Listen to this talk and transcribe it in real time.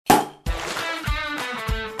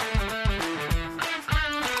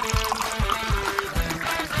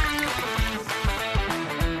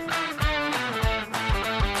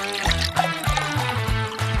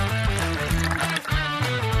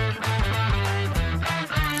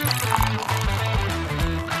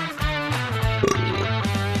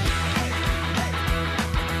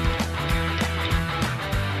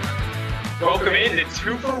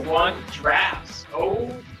2-for-1 drafts. Oh,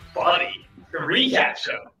 buddy. The recap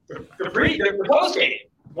show. The post game.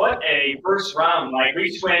 What a first round. Like, we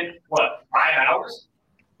just went, 5 hours?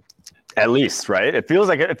 At least, right? It feels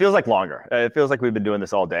like longer. It feels like we've been doing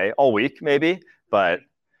this all day, all week maybe. But,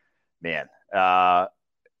 man,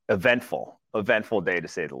 eventful day to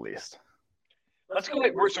say the least. Let's go.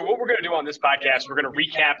 So what we're going to do on this podcast, we're going to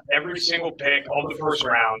recap every single pick of the first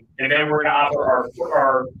round, and then we're going to offer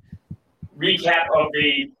our recap of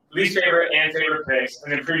the least favorite and favorite picks,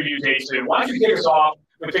 and then preview day 2. Why don't you kick us off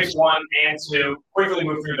with picks 1 and 2? Quickly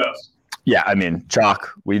move through those. Yeah, I mean,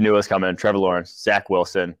 chalk. We knew it was coming. Trevor Lawrence, Zach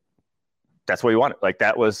Wilson. That's what we wanted. Like,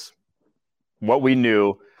 that was what we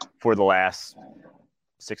knew for the last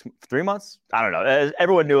 3 months. I don't know.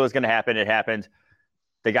 Everyone knew it was going to happen. It happened.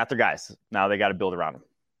 They got their guys. Now they got to build around them.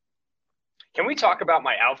 Can we talk about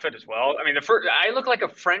my outfit as well? I mean, I look like a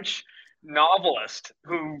French novelist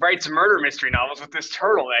who writes murder mystery novels with this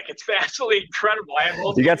turtleneck. It's absolutely incredible.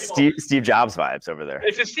 You got Steve Jobs vibes over there.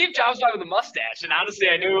 It's a Steve Jobs vibe with a mustache. And honestly,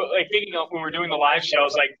 I knew, like, thinking of when we were doing the live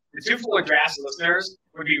shows, like, the 2-for-1 drafts listeners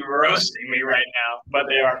would be roasting me right now, but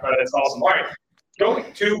they are. But it's awesome. All right,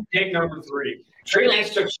 going to pick number 3. Trey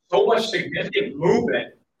Lance took so much significant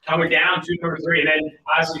movement coming down to number 3, and then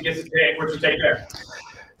obviously gets the pick. What'd you take there?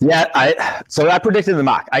 Yeah, I predicted the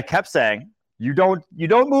mock. I kept saying you don't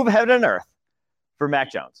move heaven and earth for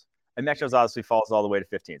Mac Jones, and Mac Jones obviously falls all the way to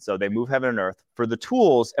 15. So they move heaven and earth for the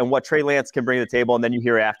tools and what Trey Lance can bring to the table. And then you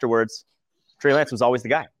hear afterwards, Trey Lance was always the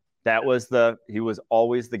guy. He was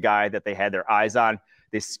always the guy that they had their eyes on.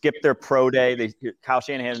 They skipped their pro day. Kyle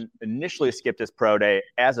Shanahan initially skipped his pro day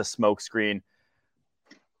as a smokescreen.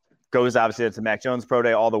 Goes obviously into Mac Jones pro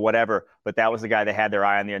day, all the whatever, but that was the guy they had their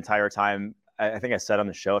eye on the entire time. I think I said on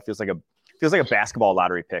the show, it feels like a basketball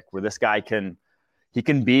lottery pick where this guy can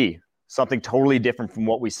be something totally different from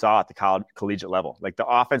what we saw at the collegiate level. Like, the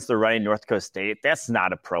offense they're running North Dakota State, that's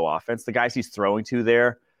not a pro offense. The guys he's throwing to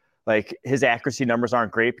there, like, his accuracy numbers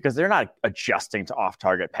aren't great because they're not adjusting to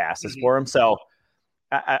off-target passes for him. So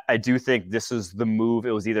I do think this is the move.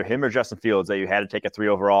 It was either him or Justin Fields that you had to take a 3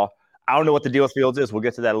 overall. I don't know what the deal with Fields is. We'll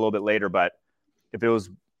get to that a little bit later. But if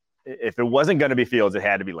it wasn't going to be Fields, it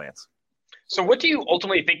had to be Lance. So what do you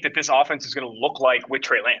ultimately think that this offense is going to look like with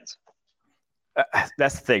Trey Lance?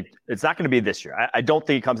 That's the thing. It's not going to be this year. I don't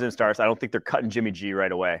think he comes in and starts. I don't think they're cutting Jimmy G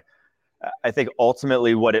right away. I think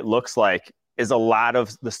ultimately what it looks like is a lot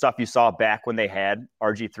of the stuff you saw back when they had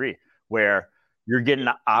RG3, where you're getting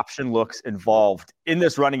option looks involved in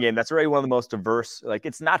this running game. That's already one of the most diverse. Like,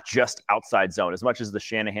 it's not just outside zone. As much as the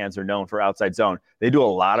Shanahans are known for outside zone, they do a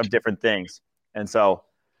lot of different things. And so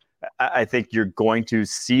I think you're going to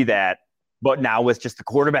see that, but now with just the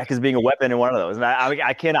quarterback as being a weapon in one of those. And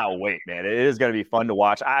I cannot wait, man. It is going to be fun to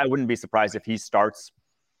watch. I wouldn't be surprised if he starts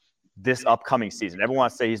this upcoming season. Everyone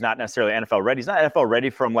wants to say he's not necessarily NFL ready. He's not NFL ready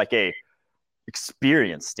from like a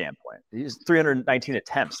experience standpoint. He's 319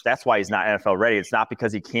 attempts. That's why he's not NFL ready. It's not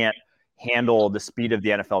because he can't handle the speed of the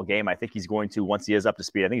NFL game. I think he's going to, once he is up to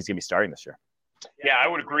speed, I think he's going to be starting this year. Yeah, I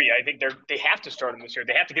would agree. I think they have to start him this year.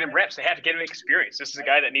 They have to get him reps. They have to get him experience. This is a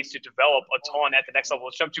guy that needs to develop a ton at the next level.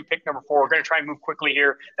 Let's jump to pick number 4. We're going to try and move quickly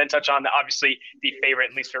here, then touch on obviously the favorite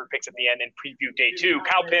and least favorite picks at the end and preview day 2.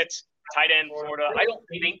 Kyle Pitts, tight end, Florida. I don't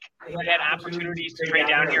think he had opportunities to trade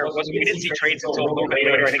down here. We didn't see trades until a little bit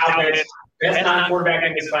later. I think Kyle Pitts, best non-quarterback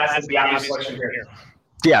in his class, is the obvious selection here.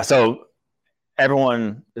 Yeah, so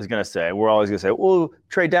everyone is going to say, we're always going to say, well,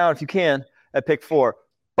 trade down if you can at pick 4.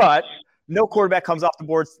 But no quarterback comes off the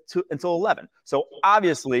board until 11. So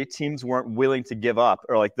obviously teams weren't willing to give up,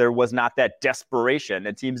 or like there was not that desperation,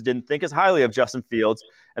 and teams didn't think as highly of Justin Fields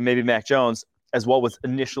and maybe Mac Jones as what was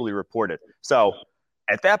initially reported. So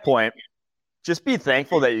at that point, just be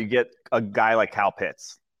thankful that you get a guy like Kyle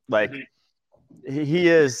Pitts. Like, he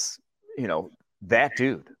is, that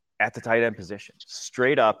dude at the tight end position,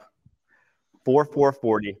 straight up 4'4",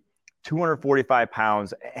 40, 245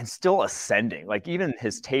 pounds, and still ascending. Like, even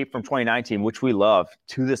his tape from 2019, which we love,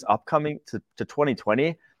 to this upcoming to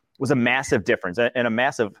 2020 was a massive difference and a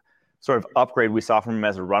massive sort of upgrade we saw from him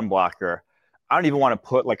as a run blocker. I don't even want to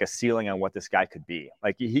put like a ceiling on what this guy could be.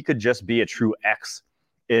 Like, he could just be a true X,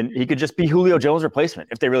 and he could just be Julio Jones' replacement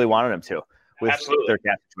if they really wanted him to with their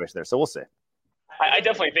cap situation there. So we'll see. I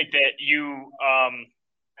definitely think that you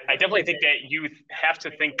have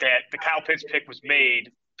to think that the Kyle Pitts pick was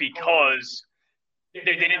made because they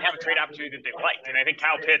didn't have a trade opportunity that they liked. And I think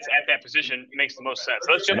Kyle Pitts at that position makes the most sense.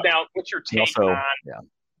 So let's jump down. What's your take on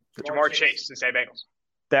Ja'Marr Chase, Cincinnati Bengals?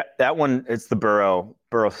 That one, it's the Burrow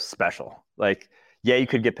special. Like, yeah, you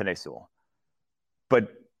could get Penei Sewell,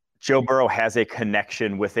 but Joe Burrow has a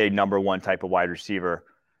connection with a number 1 type of wide receiver.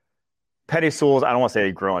 Penny Sewell's, I don't want to say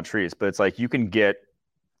they grow on trees, but it's like you can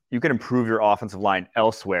improve your offensive line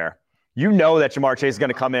elsewhere. You know that Ja'Marr Chase is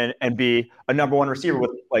going to come in and be a number one receiver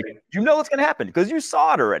with, like, you know it's going to happen because you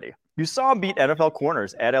saw it already. You saw him beat NFL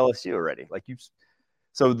corners at LSU already.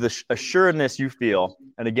 So the assuredness you feel,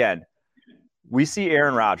 and again, we see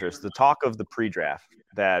Aaron Rodgers, the talk of the pre-draft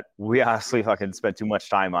that we honestly fucking spent too much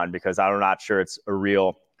time on because I'm not sure it's a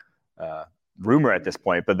real rumor at this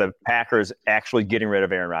point, but the Packers actually getting rid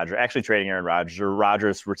of Aaron Rodgers, actually trading Aaron Rodgers, or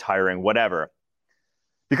Rodgers retiring, whatever,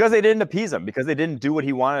 because they didn't appease him, because they didn't do what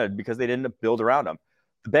he wanted, because they didn't build around him.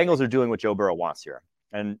 The Bengals are doing what Joe Burrow wants here,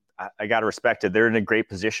 and I got to respect it. They're in a great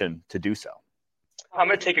position to do so. I'm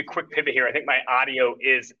going to take a quick pivot here. I think my audio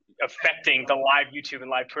is affecting the live YouTube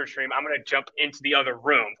and live Twitter stream. I'm going to jump into the other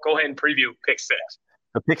room. Go ahead and preview pick 6.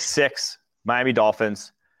 The pick 6, Miami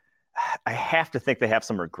Dolphins. I have to think they have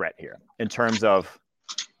some regret here in terms of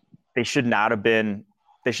they should not have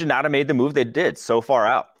made the move they did so far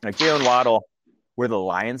out. Like Jalen Waddle, were the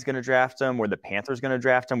Lions going to draft him? Were the Panthers going to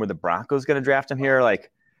draft him? Were the Broncos going to draft him here?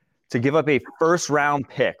 Like, to give up a first round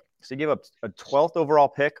pick, so you give up a 12th overall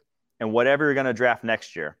pick and whatever you're going to draft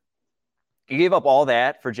next year. You gave up all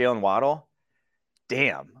that for Jalen Waddle?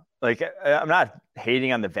 Damn. Like, I'm not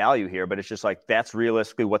hating on the value here, but it's just like that's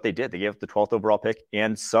realistically what they did. They gave up the 12th overall pick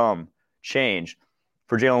and some change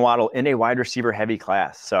for Jalen Waddle in a wide receiver heavy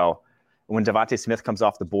class. So when Devontae Smith comes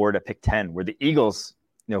off the board at pick 10, where the Eagles,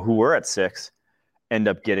 who were at 6, end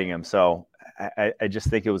up getting him. So I just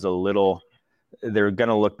think it was a little – they're going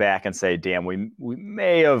to look back and say, damn, we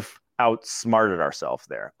may have outsmarted ourselves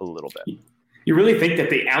there a little bit. You really think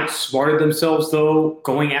that they outsmarted themselves, though,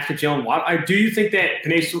 going after Jalen Waddle? Do you think that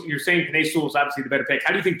you're saying Penei Sewell is obviously the better pick.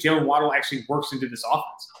 How do you think Jalen Waddle actually works into this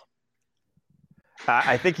offense?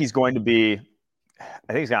 I think he's going to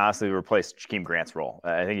honestly replace Jakeem Grant's role.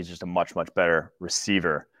 I think he's just a much, much better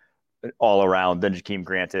receiver all around than Jakeem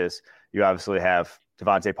Grant is. You obviously have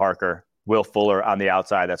Devontae Parker, Will Fuller on the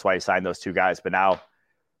outside. That's why he signed those two guys. But now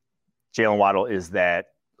Jalen Waddle is that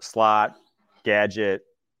slot, gadget,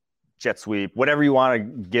 jet sweep, whatever you want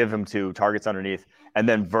to give him to, targets underneath, and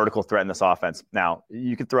then vertical threat in this offense. Now,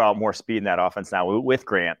 you could throw out more speed in that offense now with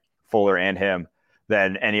Grant, Fuller, and him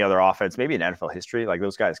than any other offense, maybe in NFL history. Like,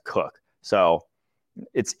 those guys cook. So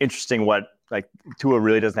it's interesting Tua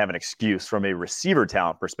really doesn't have an excuse from a receiver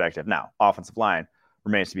talent perspective. Now, offensive line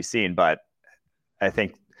remains to be seen, but I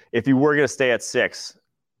think if you were going to stay at 6,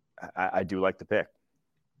 I do like the pick.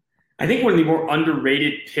 I think one of the more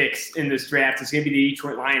underrated picks in this draft is going to be the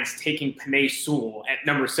Detroit Lions taking Penei Sewell at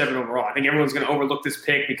number 7 overall. I think everyone's going to overlook this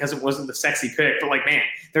pick because it wasn't the sexy pick, but man,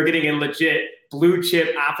 they're getting a legit blue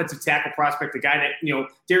chip offensive tackle prospect, the guy that,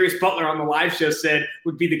 Darius Butler on the live show said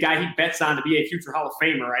would be the guy he bets on to be a future Hall of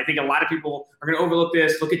Famer. I think a lot of people are going to overlook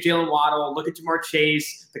this. Look at Jalen Waddle, look at Ja'Marr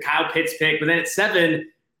Chase, the Kyle Pitts pick, but then at 7,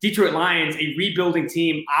 Detroit Lions, a rebuilding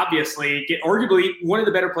team, obviously get arguably one of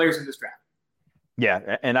the better players in this draft.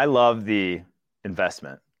 Yeah, and I love the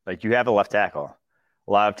investment. Like, you have a left tackle.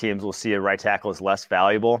 A lot of teams will see a right tackle as less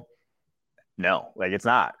valuable. No, it's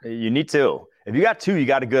not. You need 2. If you got 2, you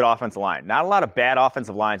got a good offensive line. Not a lot of bad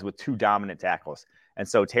offensive lines with 2 dominant tackles. And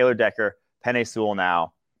so Taylor Decker, Penei Sewell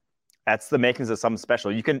now, that's the makings of something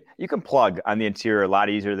special. You can plug on the interior a lot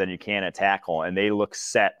easier than you can at tackle, and they look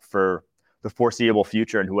set for the foreseeable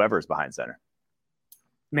future and whoever's behind center.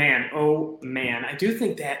 Man, I do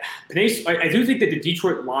think that the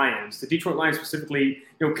Detroit Lions specifically,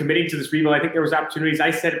 committing to this rebuild, I think there was opportunities.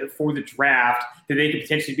 I said it before the draft that they could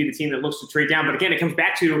potentially be the team that looks to trade down. But again, it comes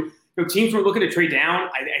back to teams were looking to trade down.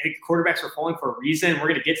 I think the quarterbacks are falling for a reason. We're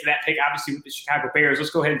going to get to that pick, obviously, with the Chicago Bears.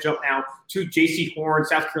 Let's go ahead and jump now to J.C. Horn,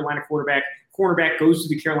 South Carolina quarterback. Cornerback goes to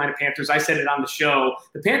the Carolina Panthers. I said it on the show.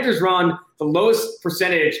 The Panthers run the lowest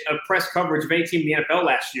percentage of press coverage of any team in the NFL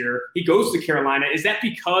last year. He goes to Carolina. Is that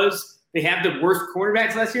because they have the worst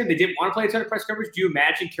cornerbacks last year and they didn't want to play a ton of press coverage? Do you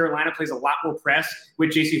imagine Carolina plays a lot more press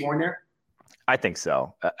with J.C. Horn there? I think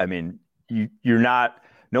so. I mean, you're not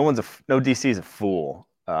 – no DC is a fool.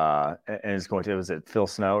 And it's going to – was it Phil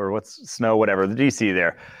Snow or what's Snow, whatever, the DC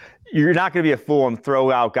there. You're not going to be a fool and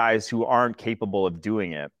throw out guys who aren't capable of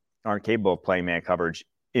doing it, aren't capable of playing man coverage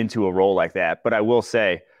into a role like that. But I will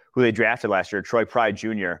say who they drafted last year, Troy Pride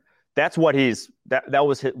Jr., that's what that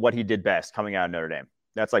was what he did best coming out of Notre Dame.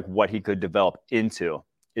 That's what he could develop into,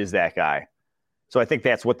 is that guy. So I think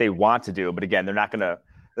that's what they want to do. But again, they're not going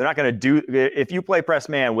to do, if you play press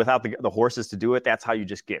man without the horses to do it, that's how you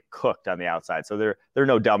just get cooked on the outside. So they're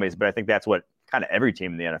no dummies, but I think that's what kind of every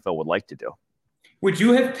team in the NFL would like to do. Would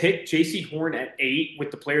you have picked J.C. Horn at 8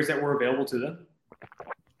 with the players that were available to them?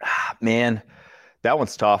 Man, that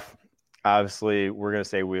one's tough. Obviously, we're going to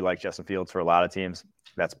say we like Justin Fields for a lot of teams.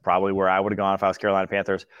 That's probably where I would have gone if I was Carolina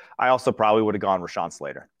Panthers. I also probably would have gone Rashawn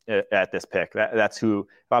Slater at this pick. That's who,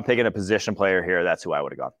 if I'm picking a position player here, that's who I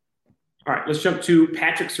would have gone. All right, let's jump to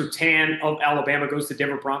Patrick Surtain of Alabama, goes to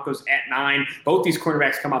Denver Broncos at 9. Both these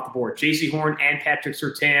cornerbacks come off the board, J.C. Horn and Patrick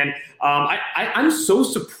Surtain. I'm so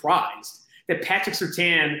surprised that Patrick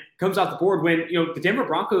Surtain comes off the board when, the Denver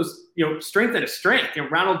Broncos, strength and a strength.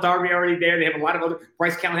 Ronald Darby already there. They have a lot of other,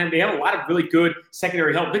 Bryce Callahan. They have a lot of really good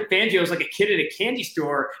secondary help. Vic Fangio is like a kid at a candy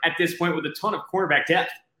store at this point with a ton of cornerback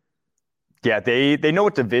depth. Yeah, they know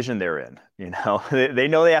what division they're in. They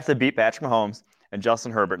know they have to beat Patrick Mahomes and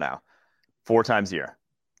Justin Herbert now 4 times a year.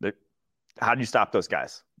 How do you stop those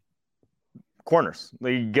guys? Corners.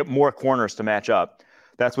 You get more corners to match up.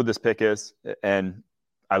 That's what this pick is, and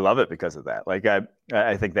I love it because of that. Like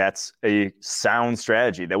I think that's a sound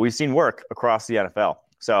strategy that we've seen work across the NFL.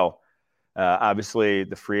 So obviously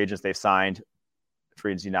the free agents they've signed,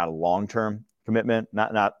 free agency not a long-term commitment,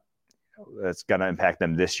 not that's going to impact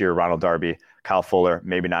them this year. Ronald Darby, Kyle Fuller,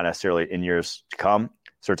 maybe not necessarily in years to come.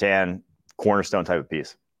 Surtain, cornerstone type of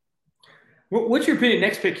piece. What's your opinion?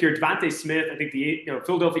 Next pick here, Devontae Smith. I think the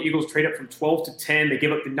Philadelphia Eagles trade up from 12 to 10. They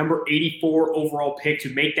give up the number 84 overall pick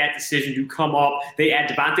to make that decision to come up. They add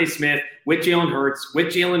Devontae Smith with Jalen Hurts, with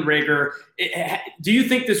Jalen Reagor. Do you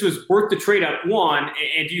think this was worth the trade up, one?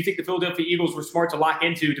 And do you think the Philadelphia Eagles were smart to lock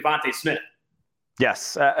into Devontae Smith?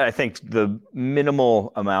 Yes, I think the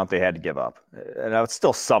minimal amount they had to give up, and it's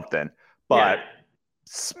still something, but yeah.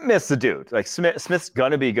 Smith's the dude. Like Smith's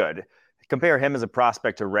gonna be good. Compare him as a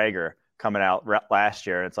prospect to Reagor coming out last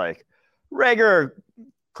year, and it's like Reagor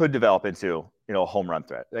could develop into a home run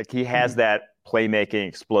threat. Like he has that playmaking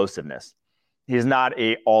explosiveness. He's not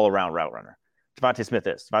a all-around route runner. Devontae Smith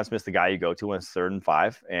is. Devontae Smith's the guy you go to when it's 3rd and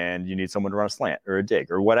 5, and you need someone to run a slant or a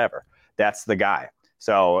dig or whatever. That's the guy.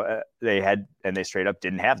 So they straight up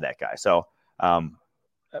didn't have that guy. So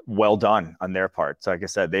well done on their part. So like I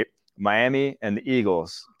said, Miami and the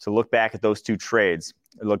Eagles, to look back at those 2 trades,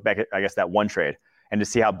 look back at, I guess, that one trade, and to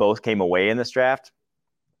see how both came away in this draft,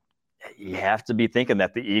 you have to be thinking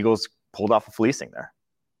that the Eagles pulled off a fleecing there.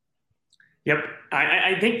 Yep.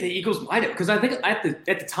 I think the Eagles might have, because I think at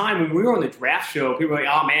the time when we were on the draft show, people were like,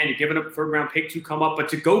 oh, man, you're giving up a 3rd-round pick to come up. But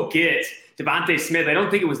to go get Devontae Smith, I don't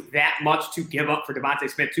think it was that much to give up for Devontae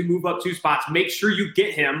Smith, to move up 2 spots. Make sure you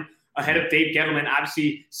get him ahead of Dave Gettleman,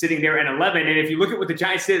 obviously sitting there at 11. And if you look at what the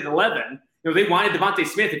Giants did at 11, they wanted Devontae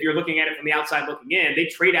Smith. If you're looking at it from the outside looking in, they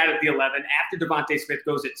trade out of the 11 after Devontae Smith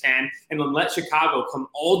goes at 10 and then let Chicago come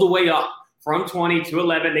all the way up from 20 to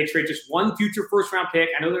 11. They trade just 1 future 1st-round pick.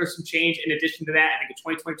 I know there's some change in addition to that. I think a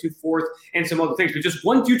 2022 4th and some other things, but just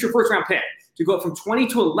 1 future 1st-round pick to go up from 20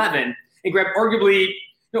 to 11 and grab arguably,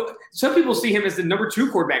 some people see him as the number 2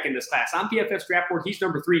 quarterback in this class. On PFF's draft board, he's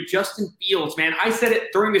number 3. Justin Fields, man. I said it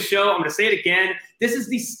during the show. I'm going to say it again. This is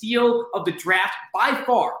the steal of the draft by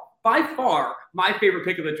far, my favorite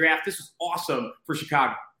pick of the draft. This was awesome for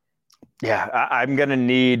Chicago. Yeah, I'm going to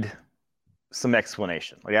need some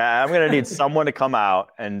explanation. Like I'm going to need someone to come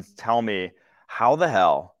out and tell me how the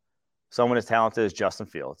hell someone as talented as Justin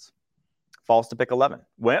Fields falls to pick 11.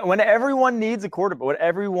 When everyone needs a quarterback, when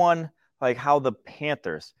everyone, like how the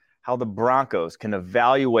Panthers, how the Broncos can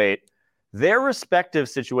evaluate their respective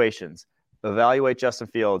situations, evaluate Justin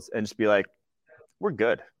Fields and just be like, we're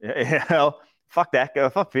good. Fuck that guy.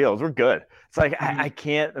 Fuck Fields. We're good. It's like, I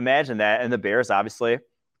can't imagine that. And the Bears obviously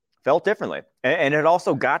felt differently. And it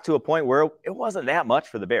also got to a point where it wasn't that much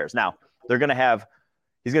for the Bears. Now, he's going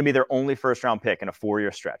to be their only 1st-round pick in a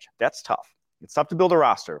 4-year stretch. That's tough. It's tough to build a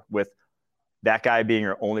roster with that guy being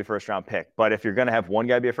your only 1st-round pick. But if you're going to have one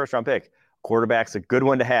guy be a 1st-round pick, quarterback's a good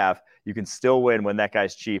one to have. You can still win when that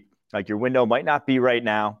guy's cheap. Like your window might not be right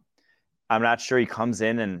now. I'm not sure he comes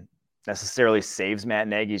in and necessarily saves Matt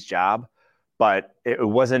Nagy's job, but it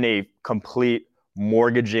wasn't a complete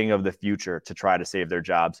mortgaging of the future to try to save their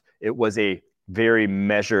jobs. It was a very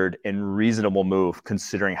measured and reasonable move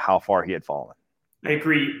considering how far he had fallen. I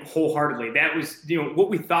agree wholeheartedly. That was,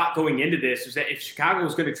 what we thought going into this was that if Chicago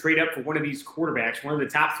was going to trade up for one of these quarterbacks, one of the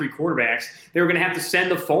top 3 quarterbacks, they were going to have to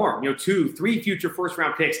send the farm, 2, 3 future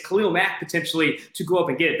 1st-round picks, Khalil Mack potentially to go up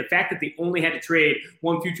and get it. The fact that they only had to trade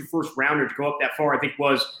 1 future 1st-rounder to go up that far, I think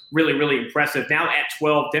was really, really impressive. Now at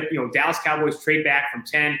 12, Dallas Cowboys trade back from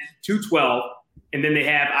 10 to 12. And then they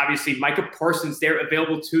have, obviously, Micah Parsons there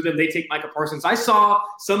available to them. They take Micah Parsons. I saw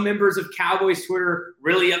some members of Cowboys Twitter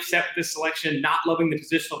really upset with this selection, not loving the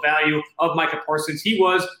positional value of Micah Parsons. He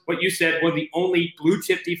was, what you said, one of the only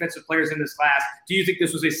blue-chip defensive players in this class. Do you think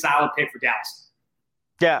this was a solid pick for Dallas?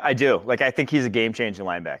 Yeah, I do. Like, I think he's a game-changing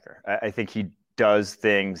linebacker. I think he does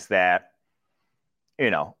things that,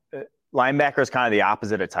 linebacker is kind of the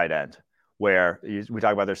opposite of tight end. where we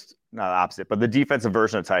talk about there's not the opposite, but the defensive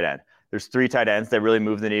version of tight end. There's 3 tight ends that really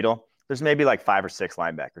move the needle. There's maybe like 5 or 6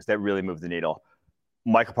 linebackers that really move the needle.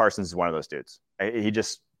 Michael Parsons is one of those dudes. He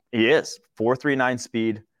is 4.39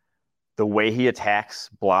 speed. The way he attacks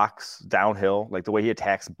blocks downhill, like the way he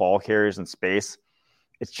attacks ball carriers in space,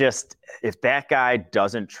 it's just, if that guy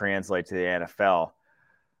doesn't translate to the NFL,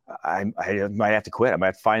 I might have to quit. I might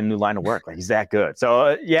have to find a new line of work. Like, he's that good.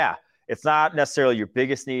 So yeah, it's not necessarily your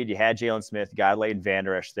biggest need. You had Jalen Smith, you got Leighton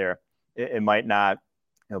Vander Esch there. It might not,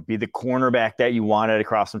 be the cornerback that you wanted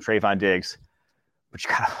across from Trayvon Diggs, but you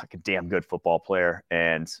got like a damn good football player.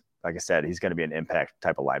 And like I said, he's going to be an impact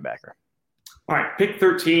type of linebacker. All right, pick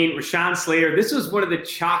 13, Rashawn Slater. This was one of the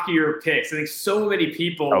chalkier picks. I think so many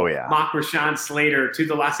people mock Rashawn Slater to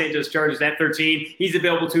the Los Angeles Chargers at 13. He's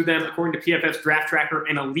available to them, according to PFF's Draft Tracker,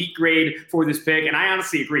 an elite grade for this pick. And I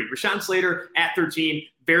honestly agree. Rashawn Slater at 13,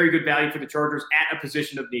 very good value for the Chargers at a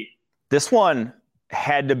position of need. This one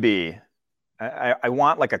had to be, I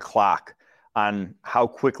want like a clock on how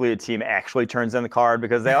quickly a team actually turns in the card,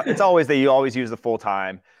 because you always use the full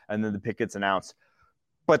time and then the pick gets announced.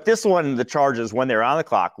 But this one, the Chargers, when they're on the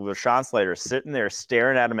clock with Rashawn Slater sitting there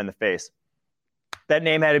staring at him in the face, that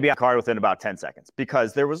name had to be on the card within about 10 seconds,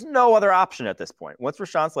 because there was no other option at this point. Once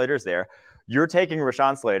Rashawn Slater's there, you're taking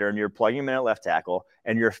Rashawn Slater and you're plugging him in at left tackle,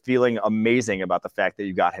 and you're feeling amazing about the fact that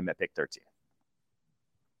you got him at pick 13.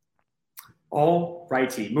 All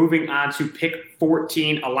righty. Moving on to pick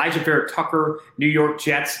 14, Elijah Vera-Tucker, New York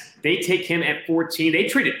Jets. They take him at 14. They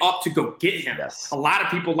traded up to go get him. Yes. A lot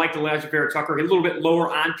of people liked Elijah Vera-Tucker. A little bit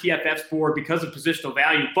lower on PFF's board because of positional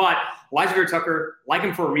value. But Elijah Vera-Tucker, like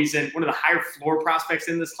him for a reason, one of the higher floor prospects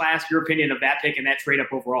in this class. Your opinion of that pick and that trade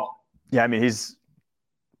up overall? Yeah, I mean, he's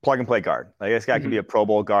plug-and-play guard. Like, this guy could be a Pro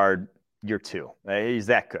Bowl guard year 2. He's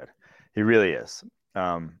that good. He really is.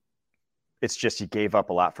 It's just he gave up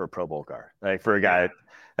a lot for a Pro Bowl guard, like for a guy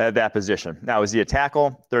at that position. Now, is he a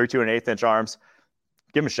tackle, 32 and 1/8 inch arms?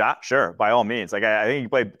 Give him a shot, sure, by all means. Like, I think he can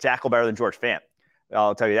play tackle better than George Fant.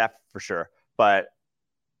 I'll tell you that for sure. But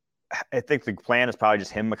I think the plan is probably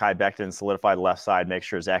just him, Mekhi Becton, solidify the left side, make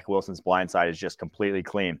sure Zach Wilson's blind side is just completely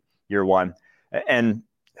clean year 1. And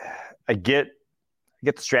I get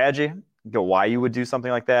the strategy, get why you would do something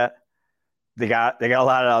like that. They got a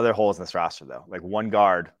lot of other holes in this roster, though. Like, one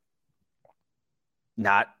guard,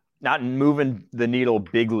 not moving the needle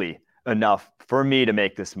bigly enough for me to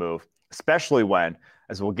make this move, especially when,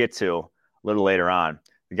 as we'll get to a little later on,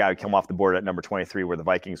 the guy would come off the board at number 23, where the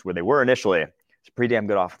Vikings, where they were initially, it's a pretty damn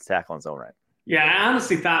good offensive tackle in his own right. Yeah, I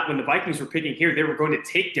honestly thought when the Vikings were picking here, they were going to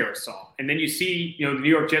take Darrisaw. And then you see, the New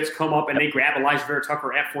York Jets come up and they grab Elijah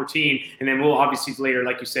Vera-Tucker at 14. And then we'll obviously later,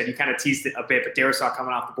 like you said, you kind of teased it a bit, but Darrisaw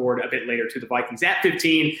coming off the board a bit later to the Vikings. At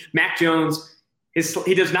 15, Mac Jones,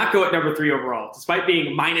 he does not go at number 3 overall. Despite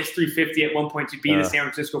being minus 350 at one point to be the San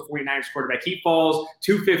Francisco 49ers quarterback, he falls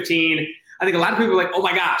to 15. I think a lot of people are like, oh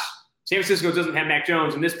my gosh, San Francisco doesn't have Mac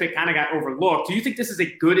Jones, and this pick kind of got overlooked. Do you think this is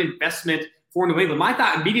a good investment for New England? My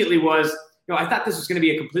thought immediately was, I thought this was going to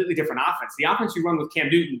be a completely different offense. The offense you run with Cam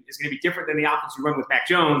Newton is going to be different than the offense you run with Mac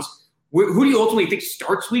Jones. Who do you ultimately think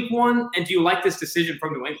starts week 1, and do you like this decision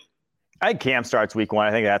from New England? I think Cam starts week 1.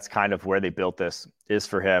 I think that's kind of where they built this, is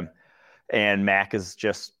for him. And Mac is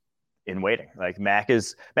just in waiting. Like, Mac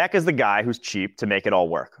is the guy who's cheap to make it all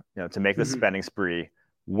work, to make the spending spree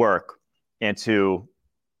work, and to,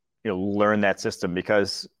 learn that system,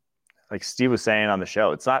 because like Steve was saying on the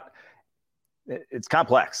show, it's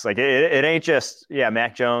complex. Like, it ain't just,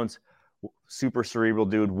 Mac Jones, super cerebral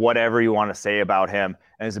dude, whatever you want to say about him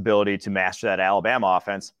and his ability to master that Alabama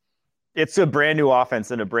offense. It's a brand new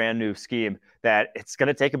offense and a brand new scheme that it's going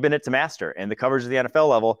to take a minute to master. And the coverage of the NFL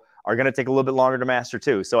level are going to take a little bit longer to master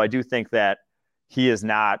too. So I do think that he is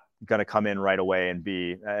not going to come in right away and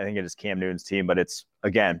be, I think it is Cam Newton's team, but it's,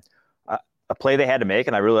 again, a play they had to make.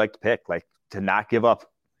 And I really like to pick, like, to not give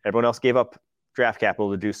up. Everyone else gave up draft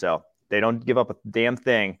capital to do so. They don't give up a damn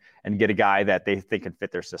thing and get a guy that they think can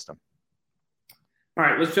fit their system. All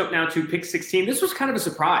right, let's jump now to pick 16. This was kind of a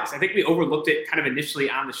surprise. I think we overlooked it kind of initially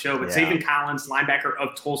on the show, but Zaven Collins, linebacker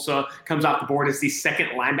of Tulsa, comes off the board as the second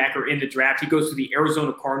linebacker in the draft. He goes to the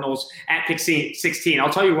Arizona Cardinals at pick 16. I'll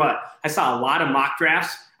tell you what, I saw a lot of mock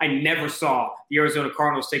drafts. I never saw the Arizona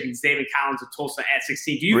Cardinals taking Zaven Collins of Tulsa at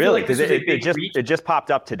 16. Do you feel like this was a big reach? It just popped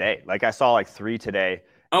up today. Like, I saw like 3 today.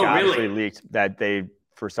 Oh, really? Leaked that they,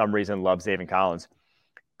 for some reason, love Zaven Collins.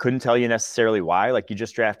 Couldn't tell you necessarily why. Like, you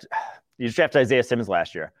just drafted Isaiah Simmons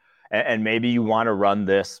last year, and maybe you want to run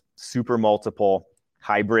this super multiple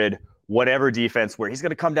hybrid whatever defense where he's going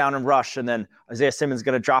to come down and rush, and then Isaiah Simmons is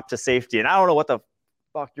going to drop to safety, and I don't know what the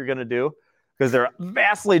fuck you're going to do, because they're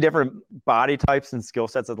vastly different body types and skill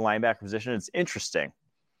sets at the linebacker position. It's interesting.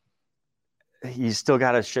 You still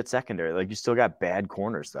got a shit secondary. Like, you still got bad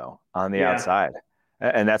corners, though, on the outside.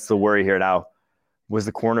 And that's the worry here. Now, was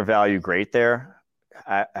the corner value great there?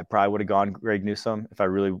 I probably would have gone Greg Newsome if I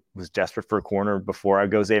really was desperate for a corner before I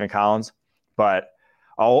go Zaven Collins. But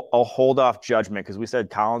I'll hold off judgment because we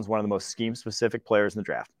said Collins, one of the most scheme-specific players in the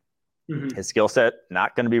draft. Mm-hmm. His skill set,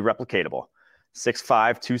 not going to be replicatable. 6'5",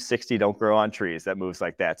 260, don't grow on trees. That moves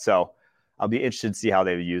like that. So I'll be interested to see how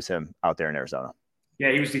they use him out there in Arizona.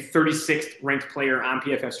 Yeah, he was the 36th ranked player on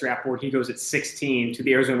PFF's draft board. He goes at 16 to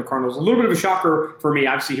the Arizona Cardinals. A little bit of a shocker for me.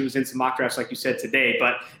 Obviously, he was in some mock drafts, like you said, today.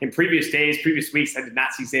 But in previous days, previous weeks, I did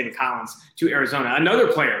not see Zaven Collins to Arizona. Another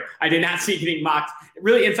player I did not see getting mocked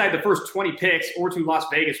really inside the first 20 picks or to Las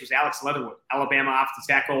Vegas was Alex Leatherwood. Alabama offensive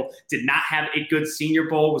tackle, did not have a good Senior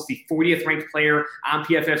Bowl, was the 40th ranked player on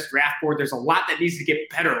PFF's draft board. There's a lot that needs to get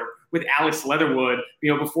better with Alex Leatherwood,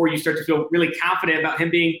 before you start to feel really confident about him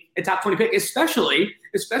being a top 20 pick, especially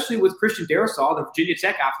with Christian Darrisaw, the Virginia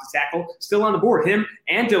Tech offensive tackle, still on the board. Him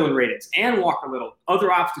and Dylan Radins and Walker Little, other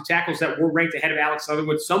offensive tackles that were ranked ahead of Alex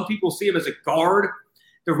Leatherwood. Some people see him as a guard.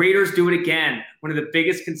 The Raiders do it again. One of the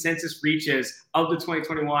biggest consensus reaches of the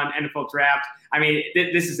 2021 NFL draft. I mean,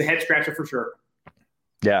 this is a head scratcher for sure.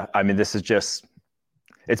 Yeah, I mean, this is just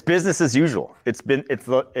 – it's business as usual. It's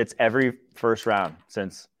every first round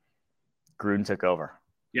since – Gruden took over.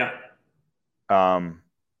 Yeah. I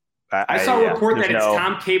saw a report that it's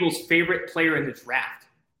Tom Cable's favorite player in the draft.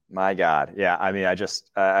 My God. Yeah. I mean,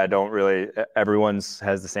 I don't really, everyone's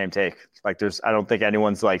has the same take. Like I don't think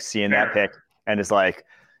anyone's like seeing that pick and is like,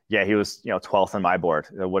 yeah, he was, 12th on my board.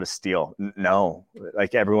 What a steal. No,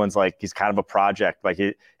 like everyone's like, he's kind of a project. Like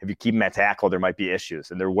if you keep him at tackle, there might be issues,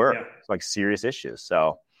 and there were like serious issues.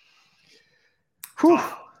 So,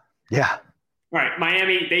 yeah. All right,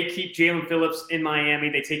 Miami, they keep Jalen Phillips in Miami.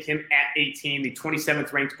 They take him at 18, the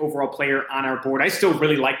 27th ranked overall player on our board. I still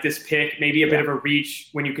really like this pick, maybe a bit of a reach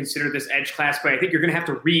when you consider this edge class, but I think you're going to have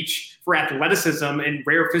to reach for athleticism and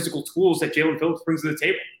rare physical tools that Jalen Phillips brings to the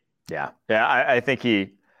table. Yeah, I think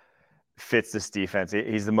he fits this defense.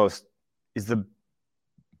 He's the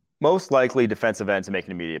most likely defensive end to make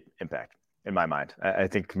an immediate impact, in my mind. I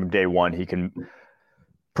think from day one he can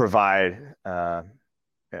provide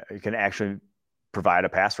provide a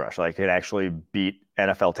pass rush. Like, it actually beat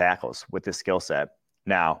NFL tackles with this skill set.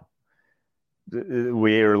 Now,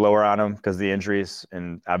 we are lower on him because of the injuries,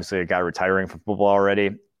 and obviously a guy retiring from football already.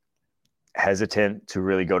 Hesitant to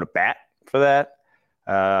really go to bat for that.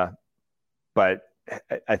 But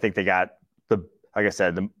I think they got like I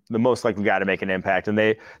said, the most likely guy to make an impact, and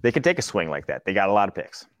they can take a swing like that. They got a lot of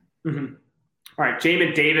picks. Mm-hmm. All right,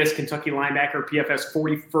 Jamin Davis, Kentucky linebacker, PFF's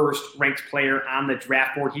 41st ranked player on the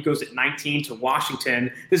draft board. He goes at 19 to Washington.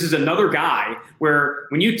 This is another guy where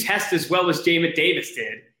when you test as well as Jamin Davis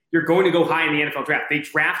did, you're going to go high in the NFL draft. They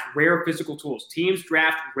draft rare physical tools. Teams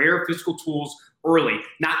draft rare physical tools early.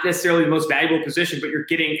 Not necessarily the most valuable position, but you're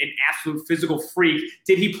getting an absolute physical freak.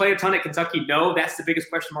 Did he play a ton at Kentucky? No, that's the biggest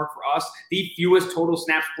question mark for us. The fewest total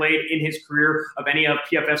snaps played in his career of any of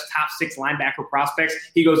PFF's top 6 linebacker prospects.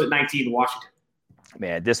 He goes at 19 to Washington.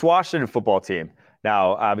 Man, this Washington football team.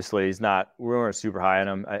 Now, obviously, we weren't super high on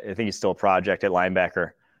him. I think he's still a project at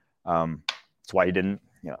linebacker. That's why he didn't,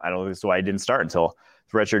 I don't think that's why he didn't start until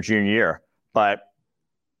his redshirt junior year. But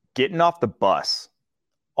getting off the bus,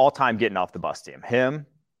 all-time getting off the bus team. Him,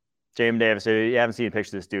 Jamin Davis, you haven't seen a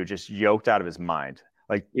picture of this dude, just yoked out of his mind.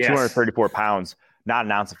 Like 234 pounds, not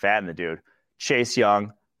an ounce of fat in the dude. Chase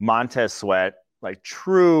Young, Montez Sweat, like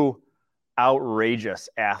true outrageous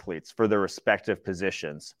athletes for their respective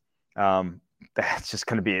positions. That's just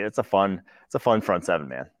going to be, it's a fun front seven,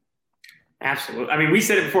 man. Absolutely. I mean, we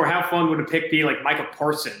said it before, how fun would a pick be like Michael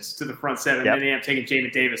Parsons to the front seven? Yep. And then they have taken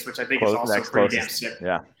Jamin Davis, which I think is also pretty damn sick.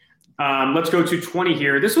 Yeah. Let's go to 20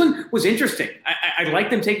 here. This one was interesting. I like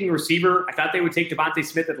them taking a receiver. I thought they would take Devontae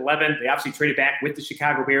Smith at 11. They obviously traded back with the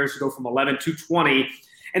Chicago Bears to go from 11 to 20.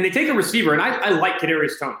 And they take a receiver, and I like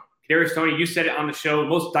Kadarius Toney. Kadarius Toney, you said it on the show,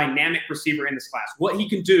 most dynamic receiver in this class. What he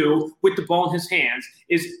can do with the ball in his hands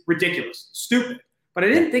is ridiculous, stupid. But I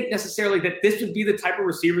didn't think necessarily that this would be the type of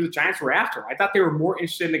receiver the Giants were after. I thought they were more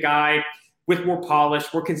interested in a guy with more polish,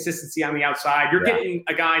 more consistency on the outside. You're getting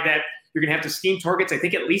a guy that you're going to have to scheme targets, I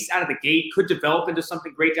think, at least out of the gate, could develop into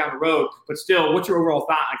something great down the road. But still, what's your overall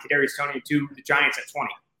thought on Kadarius Toney to the Giants at 20?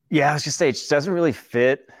 Yeah, I was just saying, it just doesn't really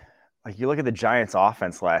fit. Like, you look at the Giants'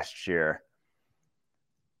 offense last year.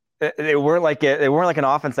 They weren't like an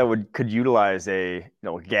offense that could utilize a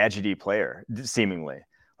gadgety player, seemingly.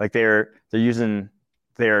 Like they're using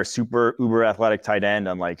their super uber athletic tight end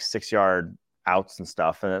on like 6-yard outs and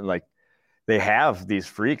stuff, and then like they have these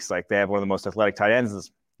freaks. Like they have one of the most athletic tight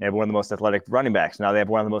ends. They have one of the most athletic running backs. Now they have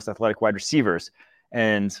one of the most athletic wide receivers.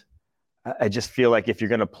 And I just feel like if you're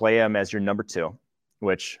going to play him as your number 2,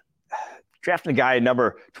 which drafting a guy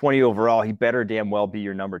number 20 overall, he better damn well be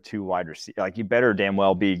your number 2 wide receiver. Like he better damn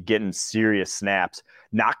well be getting serious snaps,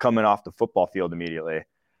 not coming off the football field immediately.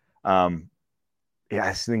 I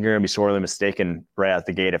think you're going to be sorely mistaken right out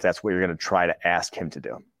the gate if that's what you're going to try to ask him to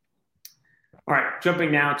do. All right,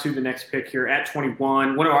 jumping now to the next pick here at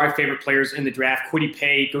 21. One of our favorite players in the draft, Kwity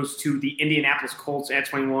Paye, goes to the Indianapolis Colts at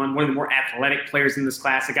 21. One of the more athletic players in this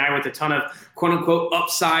class, a guy with a ton of quote-unquote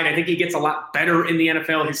upside. I think he gets a lot better in the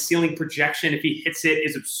NFL. His ceiling projection, if he hits it,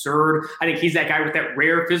 is absurd. I think he's that guy with that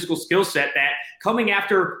rare physical skill set that coming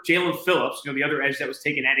after Jalen Phillips, the other edge that was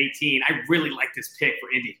taken at 18, I really like this pick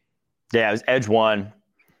for Indy. Yeah, it was edge 1.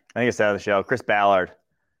 I think it's out of the show. Chris Ballard.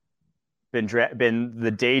 Been the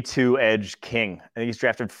day 2 edge king. I think he's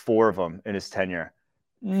drafted 4 of them in his tenure.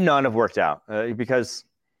 None have worked out because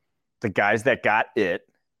the guys that got it,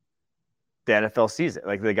 the NFL sees it.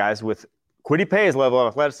 Like the guys with Kwity Paye's level of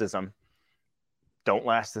athleticism don't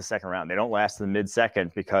last the second round. They don't last the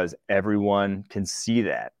mid-second because everyone can see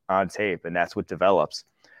that on tape, and that's what develops.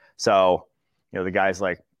 So, the guys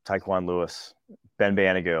like Tyquan Lewis, Ben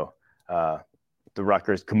Banogu, the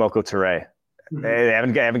Rutgers, Kamoko Toure, they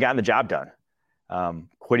haven't gotten the job done.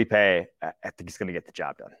 Kwity Paye, I think he's going to get the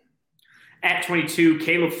job done. At 22,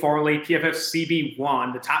 Caleb Farley, PFF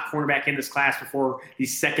CB1, the top cornerback in this class before the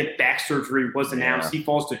second back surgery was announced. Yeah. He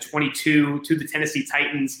falls to 22 to the Tennessee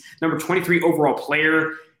Titans, number 23 overall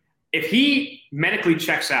player. If he medically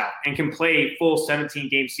checks out and can play full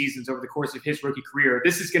 17-game seasons over the course of his rookie career,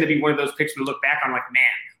 this is going to be one of those picks we look back on like, man,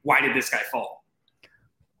 why did this guy fall?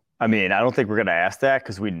 I mean, I don't think we're going to ask that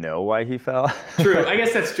because we know why he fell. True. I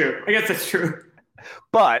guess that's true.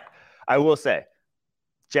 But I will say,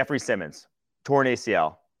 Jeffrey Simmons, torn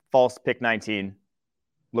ACL, falls pick 19.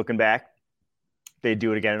 Looking back, they'd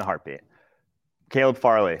do it again in a heartbeat. Caleb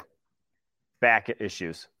Farley, back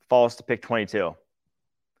issues, falls to pick 22.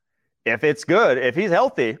 If it's good, if he's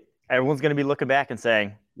healthy, everyone's going to be looking back and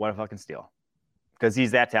saying, what a fucking steal. Because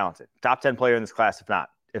he's that talented. Top 10 player in this class,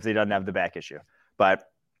 if he doesn't have the back issue. But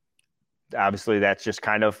obviously, that's just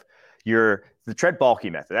kind of the Trent Baalke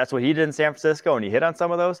method. That's what he did in San Francisco, and he hit on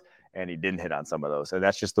some of those, and he didn't hit on some of those. And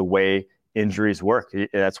that's just the way injuries work.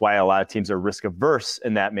 That's why a lot of teams are risk averse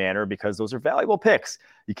in that manner because those are valuable picks.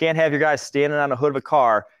 You can't have your guy standing on the hood of a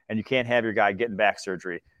car, and you can't have your guy getting back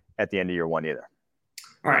surgery at the end of year 1 either.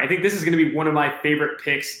 All right, I think this is going to be one of my favorite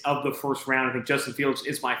picks of the first round. I think Justin Fields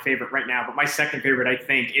is my favorite right now, but my second favorite, I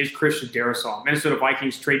think, is Christian Darrisaw. Minnesota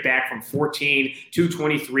Vikings trade back from 14 to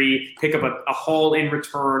 23, pick up a haul in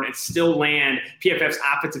return, and still land PFF's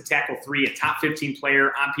offensive tackle 3, a top 15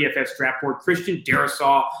 player on PFF's draft board, Christian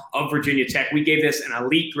Darrisaw of Virginia Tech. We gave this an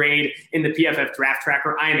elite grade in the PFF draft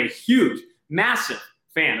tracker. I am a huge, massive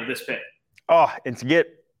fan of this pick. Oh, and to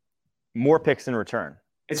get more picks in return.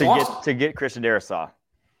 It's awesome. To get Christian Darrisaw.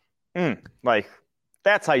 Like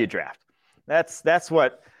that's how you draft. That's the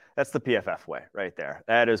PFF way right there.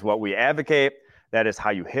 That is what we advocate. That is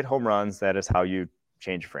how you hit home runs. That is how you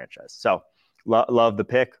change a franchise. So love the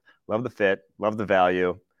pick, love the fit, love the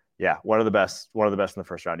value. Yeah, one of the best in the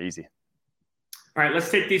first round. Easy. All right, let's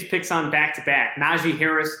take these picks on back-to-back. Najee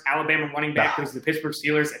Harris, Alabama running back, goes to the Pittsburgh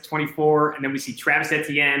Steelers at 24. And then we see Travis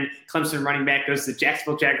Etienne, Clemson running back, goes to the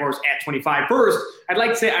Jacksonville Jaguars at 25. First, I'd like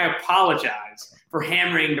to say I apologize for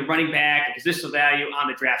hammering the running back and positional value on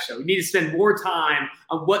the draft show. We need to spend more time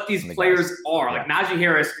on what these players are. Yeah. Like Najee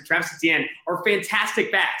Harris and Travis Etienne are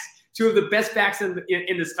fantastic backs. Two of the best backs in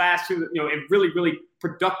this class, and really, really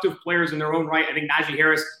productive players in their own right. I think Najee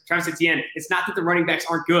Harris, Travis Etienne, it's not that the running backs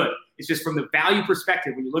aren't good. It's just from the value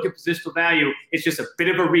perspective, when you look at positional value, it's just a bit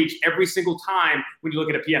of a reach every single time when you look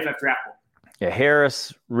at a PFF draft board. Yeah,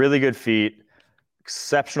 Harris, really good feet,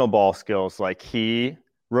 exceptional ball skills. Like he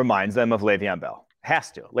reminds them of Le'Veon Bell.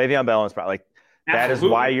 Has to. Le'Veon Bell is probably that is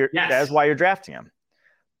why you're drafting him.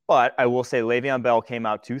 But I will say Le'Veon Bell came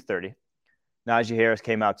out 230. Najee Harris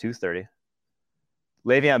came out 230.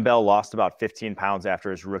 Le'Veon Bell lost about 15 pounds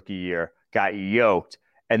after his rookie year, got yoked,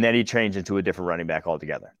 and then he changed into a different running back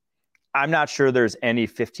altogether. I'm not sure there's any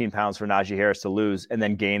 15 pounds for Najee Harris to lose and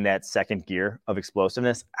then gain that second gear of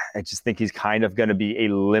explosiveness. I just think he's kind of going to be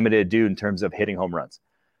a limited dude in terms of hitting home runs.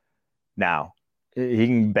 Now, he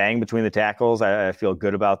can bang between the tackles. I feel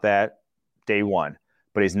good about that day one,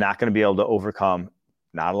 but he's not going to be able to overcome,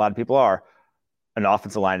 not a lot of people are, an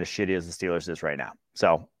offensive line as shitty as the Steelers is right now.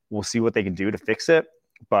 So we'll see what they can do to fix it,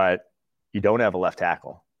 but you don't have a left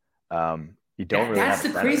tackle. You You don't really That's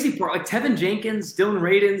have the crazy part. Like Tevin Jenkins, Dylan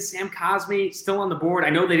Radin, Sam Cosmi still on the board.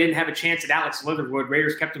 I know they didn't have a chance at Alex Leatherwood.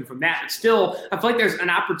 Raiders kept him from that. But still, I feel like there's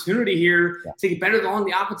an opportunity here to get better along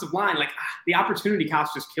the offensive line. Like the opportunity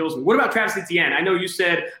cost just kills me. What about Travis Etienne? I know you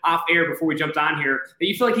said off air before we jumped on here that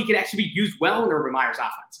you feel like he could actually be used well in Urban Meyer's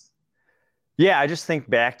offense. Yeah, I just think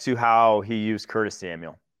back to how he used Curtis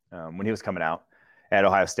Samuel when he was coming out at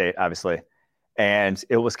Ohio State, obviously. And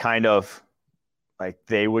it was kind of like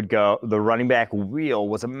they would go, the running back wheel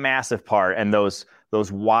was a massive part. And those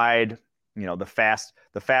wide, the fast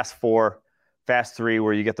 4, fast 3,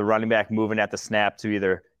 where you get the running back moving at the snap to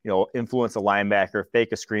either, influence a linebacker,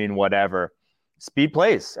 fake a screen, whatever. Speed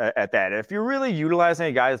plays at that. If you're really utilizing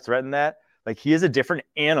a guy to threaten that, like he is a different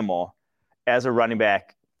animal as a running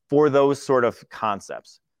back for those sort of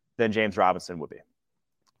concepts than James Robinson would be.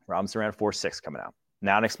 Robinson ran a 4.6 coming out.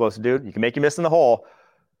 Not an explosive dude. You can make you miss in the hole,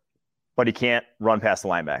 but he can't run past the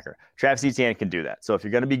linebacker. Travis Etienne can do that. So if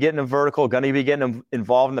you're going to be getting him vertical, going to be getting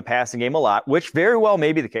involved in the passing game a lot, which very well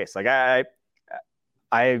may be the case. Like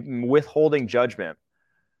I'm withholding judgment.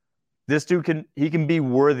 This dude can be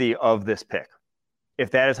worthy of this pick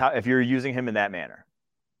if you're using him in that manner.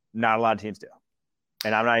 Not a lot of teams do.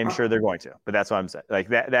 And I'm not even sure they're going to, but that's what I'm saying. Like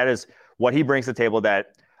that is what he brings to the table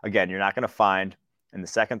that, again, you're not going to find in the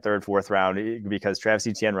second, third, fourth round, because Travis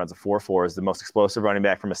Etienne runs a 4.4, is the most explosive running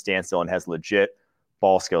back from a standstill and has legit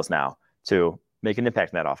ball skills now to make an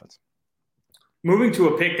impact in that offense. Moving to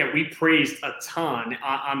a pick that we praised a ton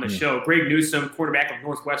on the show, Greg Newsome, quarterback of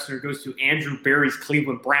Northwestern, goes to Andrew Berry's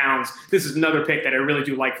Cleveland Browns. This is another pick that I really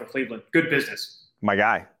do like for Cleveland. Good business. My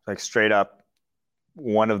guy, like straight up,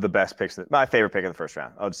 one of the best picks, my favorite pick in the first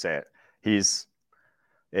round. I'll just say it. He's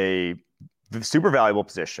a super valuable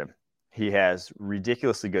position. He has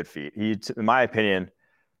ridiculously good feet. In my opinion,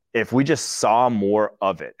 if we just saw more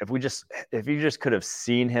of it, if you just could have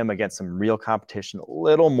seen him against some real competition a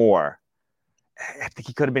little more, I think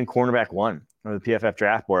he could have been cornerback 1 on the PFF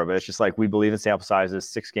draft board. But it's just like we believe in sample sizes.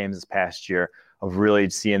 6 games this past year of really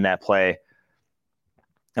seeing that play.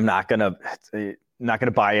 I'm not gonna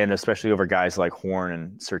buy in, especially over guys like Horn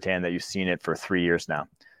and Surtain that you've seen it for 3 years now.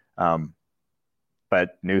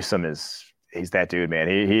 But Newsome he's that dude, man.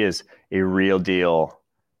 He is a real deal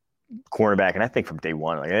cornerback, and I think from day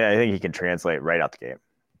one, like I think he can translate right out the game.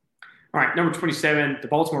 All right, number 27, the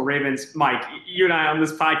Baltimore Ravens. Mike, you and I on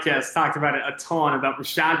this podcast talked about it a ton about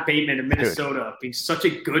Rashad Bateman in Minnesota being such a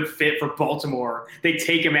good fit for Baltimore. They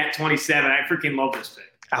take him at 27. I freaking love this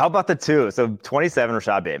pick. How about the 2? So 27,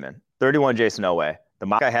 Rashad Bateman. 31, Jason Oweh. The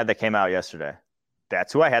mock I had that came out yesterday,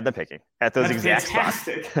 that's who I had them picking at those exact spots.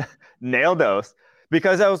 Nailed those.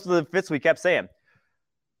 Because that was the fits we kept saying.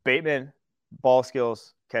 Bateman, ball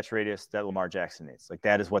skills, catch radius that Lamar Jackson needs. Like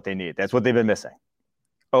that is what they need. That's what they've been missing.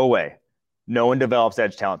 Oweh, no one develops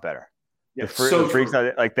edge talent better. Yep, the freaks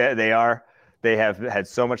like that, they have had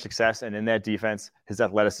so much success, and in that defense, his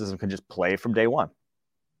athleticism can just play from day one.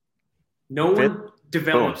 No one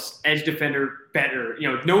develops edge defender better.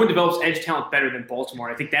 No one develops edge talent better than Baltimore.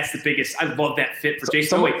 I think that's the biggest. I love that fit for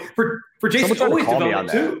Jason Oweh. For Jason Oweh's development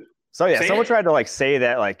too. So yeah, someone tried to say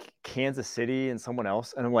that Kansas City and someone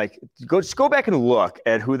else, and I'm like, go back and look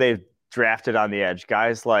at who they've drafted on the edge.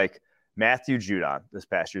 Guys like Matthew Judon this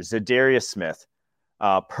past year, Zadarius Smith,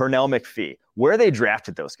 Pernell McPhee. Where they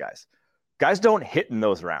drafted those guys? Guys don't hit in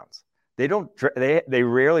those rounds. They don't. They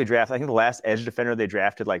rarely draft. I think the last edge defender they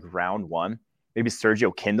drafted round 1, maybe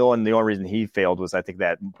Sergio Kindle, and the only reason he failed was I think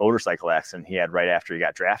that motorcycle accident he had right after he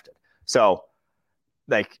got drafted. So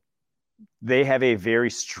they have a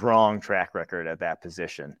very strong track record at that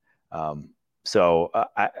position. Jason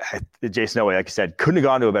Oweh, like you said, couldn't have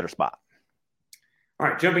gone to a better spot. All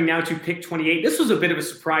right, jumping now to pick 28. This was a bit of a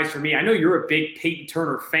surprise for me. I know you're a big Peyton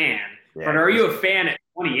Turner fan, but are you a fan at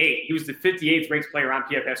 28? He was the 58th ranked player on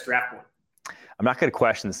PFF's draft board. I'm not going to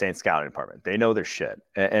question the Saints scouting department. They know their shit.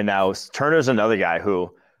 And now Turner's another guy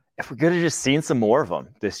who, if we could have just seen some more of him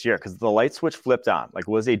this year, because the light switch flipped on,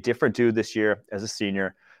 was a different dude this year as a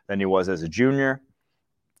senior than he was as a junior.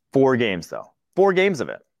 4 games, though. 4 games of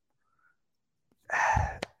it.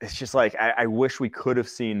 It's just I wish we could have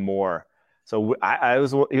seen more. So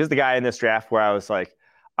he was the guy in this draft where I was like,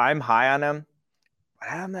 I'm high on him,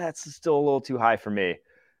 but that's still a little too high for me.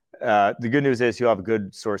 The good news is he'll have a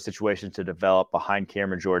good sort of situation to develop behind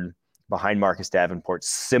Cameron Jordan, behind Marcus Davenport,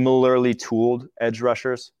 similarly tooled edge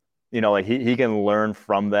rushers. He can learn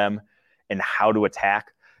from them and how to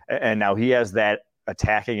attack. And now he has that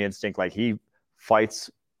attacking instinct. He fights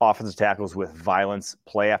offensive tackles with violence,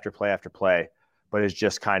 play after play after play, but is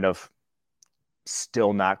just kind of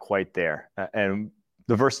still not quite there. And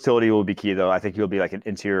the versatility will be key, though. I think he'll be like an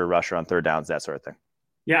interior rusher on third downs, that sort of thing.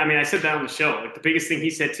 Yeah, I mean, I said that on the show. Like, the biggest thing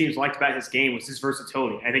he said teams liked about his game was his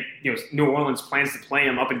versatility. I think, New Orleans plans to play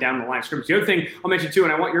him up and down the line of scrimmage. The other thing I'll mention too,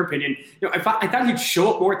 and I want your opinion, I thought he'd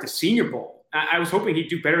show up more at the Senior Bowl. I was hoping he'd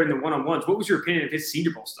do better in the one-on-ones. What was your opinion of his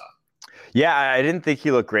Senior Bowl stuff? Yeah, I didn't think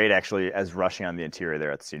he looked great actually as rushing on the interior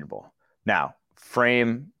there at the Senior Bowl. Now,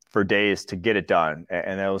 frame for days to get it done,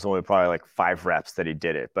 and that was only probably like 5 reps that he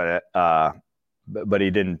did it, but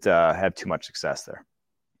he didn't have too much success there.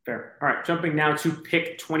 Fair. All right, jumping now to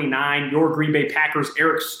pick 29, your Green Bay Packers,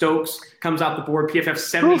 Eric Stokes comes off the board, PFF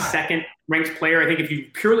 72nd ranked player. I think if you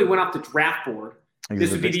purely went off the draft board,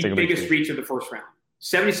 this would be the biggest reach of the first round.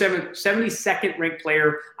 72nd ranked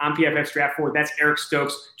player on PFF's draft board. That's Eric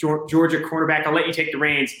Stokes, Georgia cornerback. I'll let you take the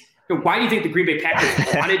reins. Why do you think the Green Bay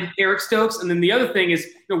Packers wanted Eric Stokes? And then the other thing is,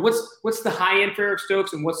 what's the high end for Eric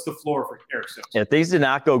Stokes and what's the floor for Eric Stokes? Yeah, things did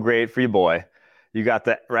not go great for your boy. You got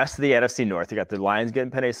the rest of the NFC North. You got the Lions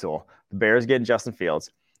getting Penei Sewell, the Bears getting Justin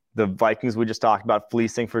Fields, the Vikings we just talked about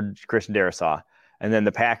fleecing for Christian Darrisaw, and then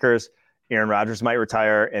the Packers, Aaron Rodgers might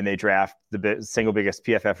retire, and they draft the single biggest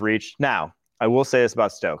PFF reach. Now, I will say this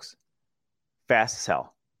about Stokes. Fast as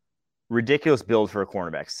hell. Ridiculous build for a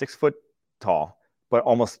cornerback. 6 foot tall, but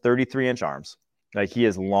almost 33-inch arms. Like, he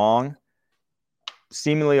is long,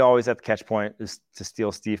 seemingly always at the catch point, to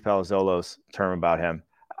steal Steve Palazzolo's term about him.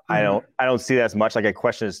 I don't see that as much. Like, I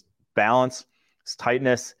question his balance, his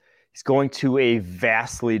tightness. He's going to a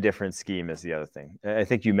vastly different scheme is the other thing. I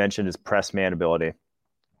think you mentioned his press man ability,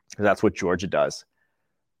 because that's what Georgia does.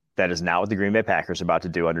 That is not what the Green Bay Packers are about to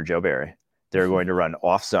do under Joe Barry. They're going to run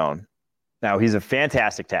off zone. Now, he's a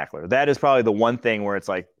fantastic tackler. That is probably the one thing where it's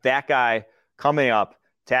like that guy coming up,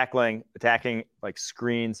 tackling, attacking, like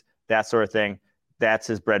screens, that sort of thing. That's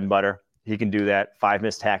his bread and butter. He can do that. 5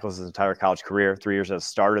 missed tackles his entire college career, 3 years as a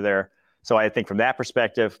starter there. So I think from that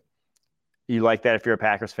perspective, you like that if you're a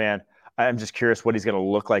Packers fan. I'm just curious what he's going to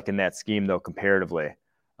look like in that scheme, though, comparatively.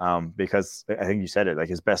 Because I think you said it, like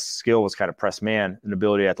his best skill was kind of press man and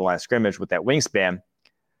ability at the line of scrimmage with that wingspan.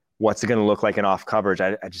 What's it going to look like in off coverage?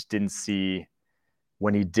 I just didn't see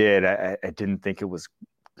when he did. I didn't think it was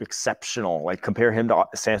exceptional. Like, compare him to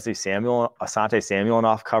Asante Samuel in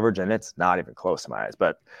off coverage, and it's not even close in my eyes.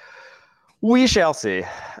 But we shall see.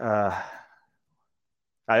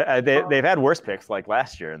 They've had worse picks like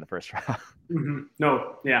last year in the first round. Mm-hmm.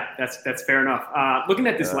 No, yeah, that's fair enough. Looking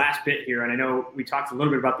at this last bit here, and I know we talked a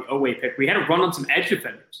little bit about the Oweh pick. We had to run on some edge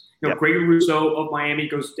defenders. Gregory Rousseau of Miami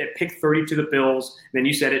goes at pick 30 to the Bills. And then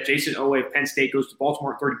you said it, Jason Oweh of Penn State goes to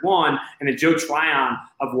Baltimore at 31. And then Joe Tryon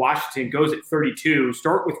of Washington goes at 32.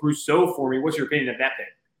 Start with Rousseau for me. What's your opinion of that pick?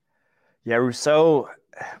 Yeah, Rousseau,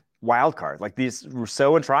 wild card. Like, these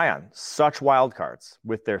Rousseau and Tryon, such wild cards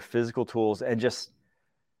with their physical tools, and just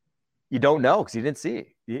you don't know because you didn't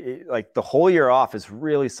see. Like, the whole year off is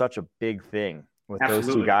really such a big thing with those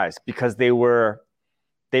two guys, because they weren't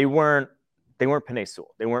Penei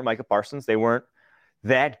Sewell. They weren't Micah Parsons. They weren't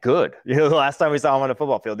that good. The last time we saw them on a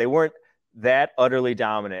football field, they weren't that utterly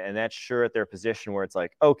dominant and that sure at their position where it's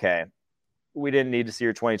like, okay, we didn't need to see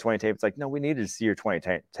your 2020 tape. It's like, no, we needed to see your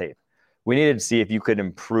 2020 tape. We needed to see if you could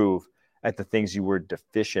improve at the things you were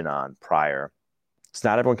deficient on prior. It's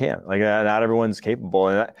not everyone can. Like, not everyone's capable.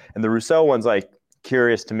 And the Rousseau one's like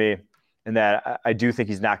curious to me in that I do think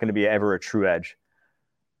he's not going to be ever a true edge,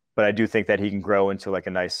 but I do think that he can grow into like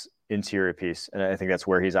a nice interior piece. And I think that's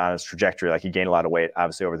where he's on his trajectory. Like, he gained a lot of weight,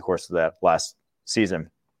 obviously, over the course of that last season.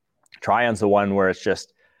 Tryon's the one where it's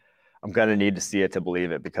just, I'm going to need to see it to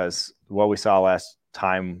believe it, because what we saw last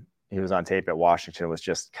time he was on tape at Washington was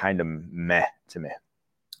just kind of meh to me.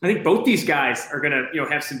 I think both these guys are going to,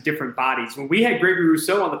 have some different bodies. When we had Gregory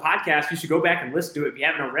Rousseau on the podcast, you should go back and listen to it if you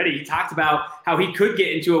haven't already. He talked about how he could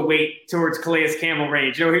get into a weight towards Calais Campbell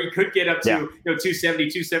range. He could get up to 270,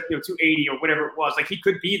 280 or whatever it was. Like, he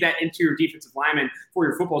could be that interior defensive lineman for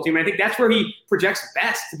your football team. And I think that's where he projects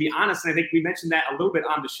best, to be honest. And I think we mentioned that a little bit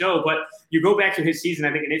on the show. But you go back to his season,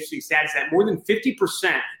 I think an interesting stat is that more than 50%,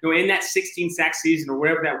 in that 16-sack season or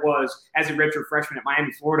whatever that was as a redshirt freshman at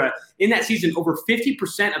Miami, Florida, in that season, over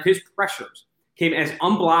 50% of his pressures came as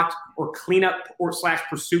unblocked or cleanup or /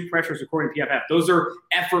 pursuit pressures, according to PFF. Those are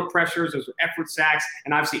effort pressures, those are effort sacks,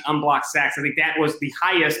 and obviously unblocked sacks. I think that was the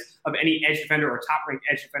highest of any edge defender or top-ranked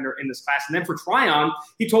edge defender in this class. And then for Tryon,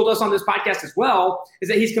 he told us on this podcast as well, is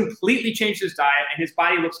that he's completely changed his diet and his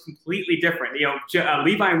body looks completely different.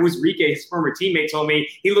 Levi Wuzrike, his former teammate, told me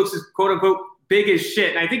he looks as quote-unquote big as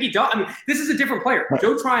shit. And I think he does. I mean, this is a different player.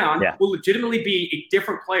 Joe Tryon will legitimately be a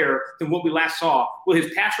different player than what we last saw. Will his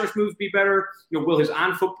pass rush moves be better? Will his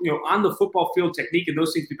on the football field technique and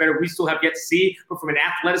those things be better? We still have yet to see. But from an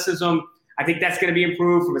athleticism, I think that's going to be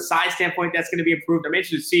improved. From a size standpoint, that's going to be improved. I'm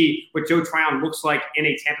interested to see what Joe Tryon looks like in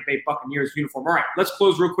a Tampa Bay Buccaneers uniform. All right, let's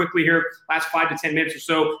close real quickly here. Last 5 to 10 minutes or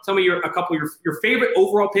so. Tell me a couple of your favorite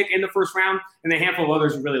overall pick in the first round and a handful of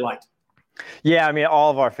others you really liked. Yeah, I mean, all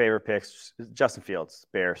of our favorite picks, Justin Fields,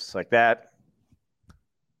 Bears, like that.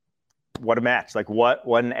 What a match. Like what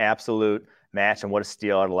an absolute match and what a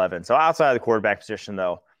steal at 11. So outside of the quarterback position,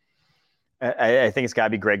 though, I think it's got to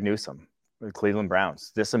be Greg Newsome, the Cleveland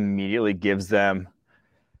Browns. This immediately gives them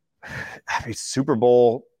Super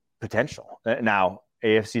Bowl potential. Now,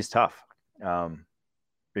 AFC is tough. You're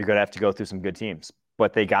going to have to go through some good teams,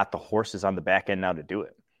 but they got the horses on the back end now to do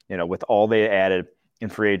it. With all they added in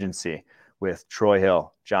free agency, with Troy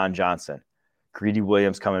Hill, John Johnson, Greedy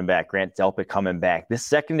Williams coming back, Grant Delpit coming back. This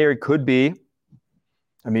secondary could be,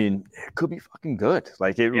 it could be fucking good.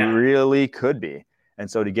 Like it really could be. And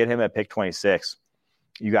so to get him at pick 26,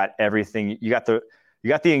 you got everything. You got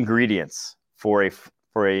the ingredients for a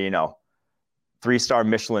 3-star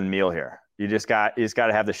Michelin meal here. You just got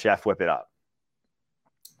to have the chef whip it up.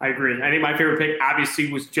 I agree. I think my favorite pick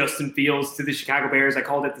obviously was Justin Fields to the Chicago Bears. I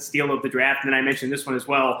called it the steal of the draft, and then I mentioned this one as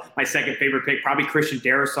well. My second favorite pick, probably Christian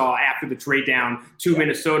Darrisaw after the trade down to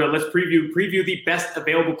Minnesota. Let's preview the best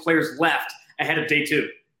available players left ahead of day 2.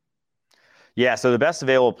 Yeah, so the best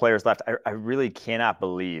available players left. I really cannot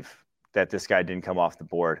believe that this guy didn't come off the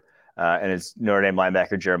board, and it's Notre Dame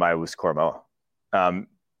linebacker Jeremiah Owusu-Koramoah.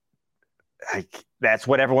 That's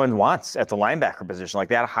what everyone wants at the linebacker position. Like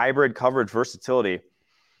that hybrid coverage versatility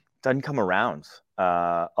doesn't come around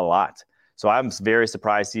a lot. So I'm very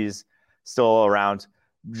surprised he's still around.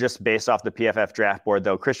 Just based off the PFF draft board,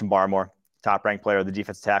 though, Christian Barmore, top-ranked player, the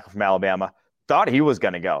defensive tackle from Alabama, thought he was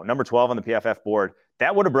going to go. Number 12 on the PFF board.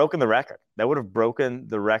 That would have broken the record. That would have broken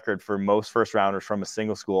the record for most first-rounders from a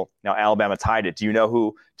single school. Now, Alabama tied it. Do you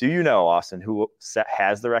know, Austin, who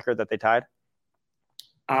has the record that they tied?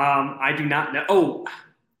 I do not know. Oh.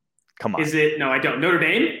 Come on. Is it? No, I don't. Notre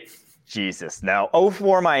Dame? Jesus. No.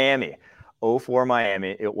 04 Miami.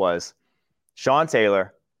 It was Sean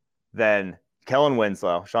Taylor, then Kellen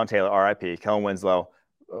Winslow. Sean Taylor, RIP. Kellen Winslow.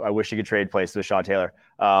 I wish you could trade places with Sean Taylor.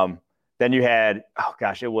 Then you had,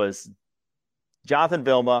 it was Jonathan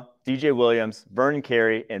Vilma, DJ Williams, Vernon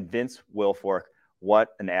Carey, and Vince Wilfork. What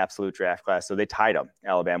an absolute draft class. So they tied them.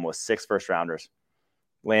 Alabama was 6 first-rounders.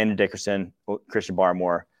 Landon Dickerson, Christian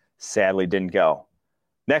Barmore, sadly didn't go.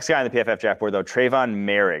 Next guy on the PFF draft board, though, Trayvon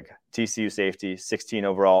Merrick, TCU safety, 16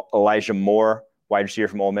 overall. Elijah Moore, wide receiver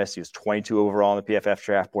from Ole Miss. He was 22 overall on the PFF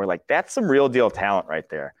draft board. Like, that's some real deal talent right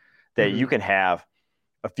there that you can have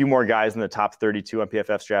a few more guys in the top 32 on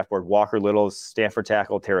PFF's draft board. Walker Little, Stanford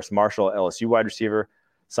tackle, Terrace Marshall, LSU wide receiver,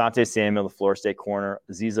 Sante Samuel, the Florida State corner,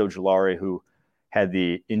 Azeez Ojulari, who had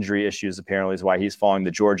the injury issues apparently is why he's falling,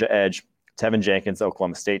 the Georgia edge, Tevin Jenkins,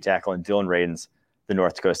 Oklahoma State tackle, and Dylan Radins, the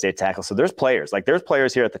North Dakota State tackle. So there's players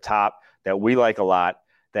here at the top that we like a lot,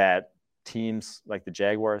 that teams like the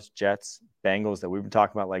Jaguars, Jets, Bengals that we've been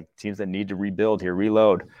talking about, like teams that need to rebuild here,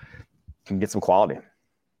 reload, can get some quality.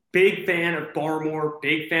 Big fan of Barmore,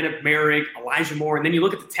 big fan of Merrick, Elijah Moore. And then you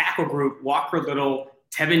look at the tackle group, Walker Little,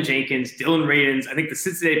 Tevin Jenkins, Dylan Radins. I think the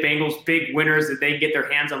Cincinnati Bengals, big winners that they get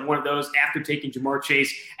their hands on one of those after taking Jamar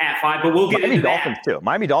Chase at 5. But we'll get into that.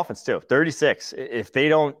 Miami Dolphins too. 36. If they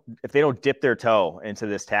don't dip their toe into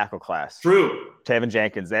this tackle class, true. Tevin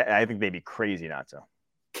Jenkins, I think they'd be crazy not to.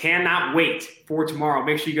 Cannot wait for tomorrow.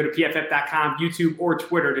 Make sure you go to pff.com, YouTube, or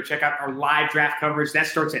Twitter to check out our live draft coverage. That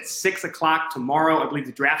starts at 6 o'clock tomorrow. I believe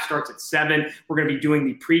the draft starts at 7. We're going to be doing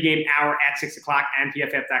the pregame hour at 6 o'clock and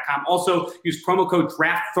pff.com. Also, use promo code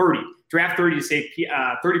DRAFT30. Draft30 to save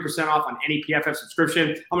 30% off on any PFF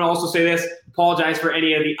subscription. I'm going to also say this. Apologize for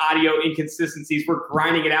any of the audio inconsistencies. We're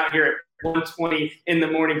grinding it out here at 1:20 in the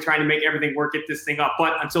morning trying to make everything work, get this thing up.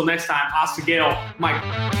 But until next time, hasta Gale,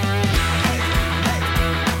 Mike.